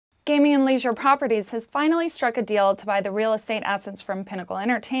Gaming and Leisure Properties has finally struck a deal to buy the real estate assets from Pinnacle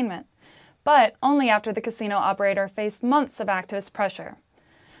Entertainment, but only after the casino operator faced months of activist pressure.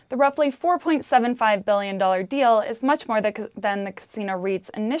 The roughly $4.75 billion deal is much more than the casino REIT's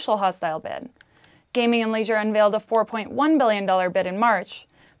initial hostile bid. Gaming and Leisure unveiled a $4.1 billion bid in March,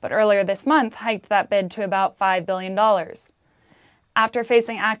 but earlier this month hiked that bid to about $5 billion. After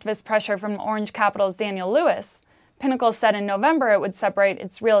facing activist pressure from Orange Capital's Daniel Lewis, Pinnacle said in November it would separate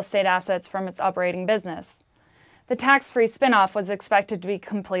its real estate assets from its operating business. The tax-free spinoff was expected to be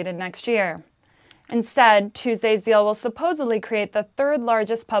completed next year. Instead, Tuesday's deal will supposedly create the third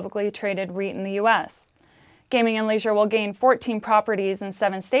largest publicly traded REIT in the U.S. Gaming and Leisure will gain 14 properties in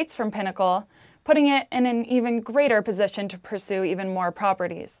 7 states from Pinnacle, putting it in an even greater position to pursue even more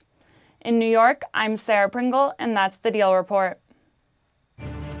properties. In New York, I'm Sarah Pringle, and that's the Deal Report.